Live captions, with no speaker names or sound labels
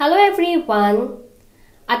Hello everyone.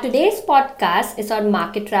 Today's podcast is on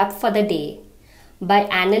market wrap for the day by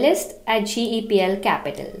analyst at GEPL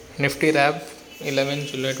Capital. Nifty wrap 11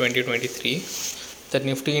 July 2023. The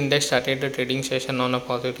Nifty index started the trading session on a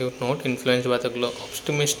positive note, influenced by the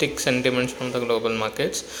optimistic sentiments from the global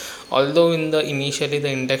markets. Although initially the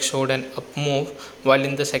index showed an up move, while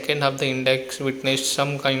in the second half the index witnessed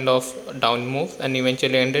some kind of down move and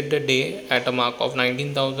eventually ended the day at a mark of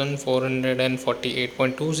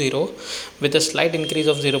 19,448.20 with a slight increase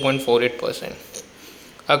of 0.48%.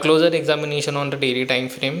 A closer examination on the daily time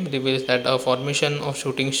frame reveals that a formation of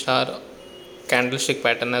shooting star candlestick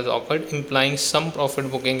pattern has occurred, implying some profit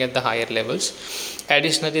booking at the higher levels.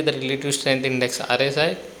 Additionally, the relative strength index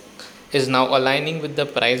RSI is now aligning with the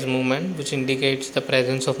price movement, which indicates the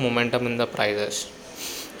presence of momentum in the prices.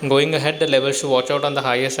 Going ahead, the levels to watch out on the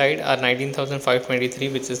higher side are 19,523,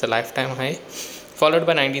 which is the lifetime high, followed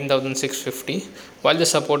by 19,650, while the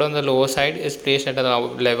support on the lower side is placed at a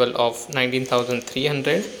level of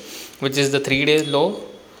 19,300, which is the 3-day low,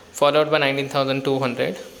 followed by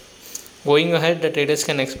 19,200. Going ahead, the traders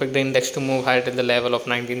can expect the index to move higher to the level of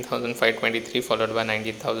 19,523 followed by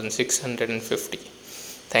 19,650.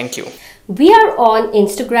 Thank you. We are on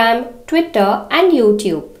Instagram, Twitter and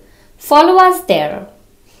YouTube. Follow us there.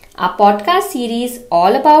 Our podcast series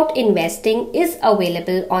all about investing is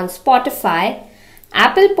available on Spotify,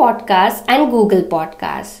 Apple Podcasts and Google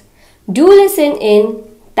Podcasts. Do listen in.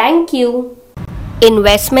 Thank you.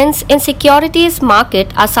 Investments in securities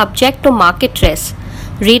market are subject to market risk.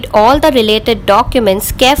 Read all the related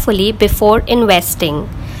documents carefully before investing.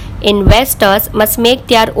 Investors must make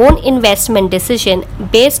their own investment decision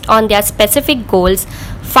based on their specific goals,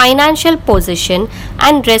 financial position,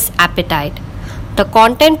 and risk appetite. The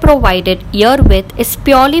content provided herewith is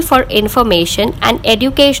purely for information and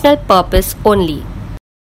educational purpose only.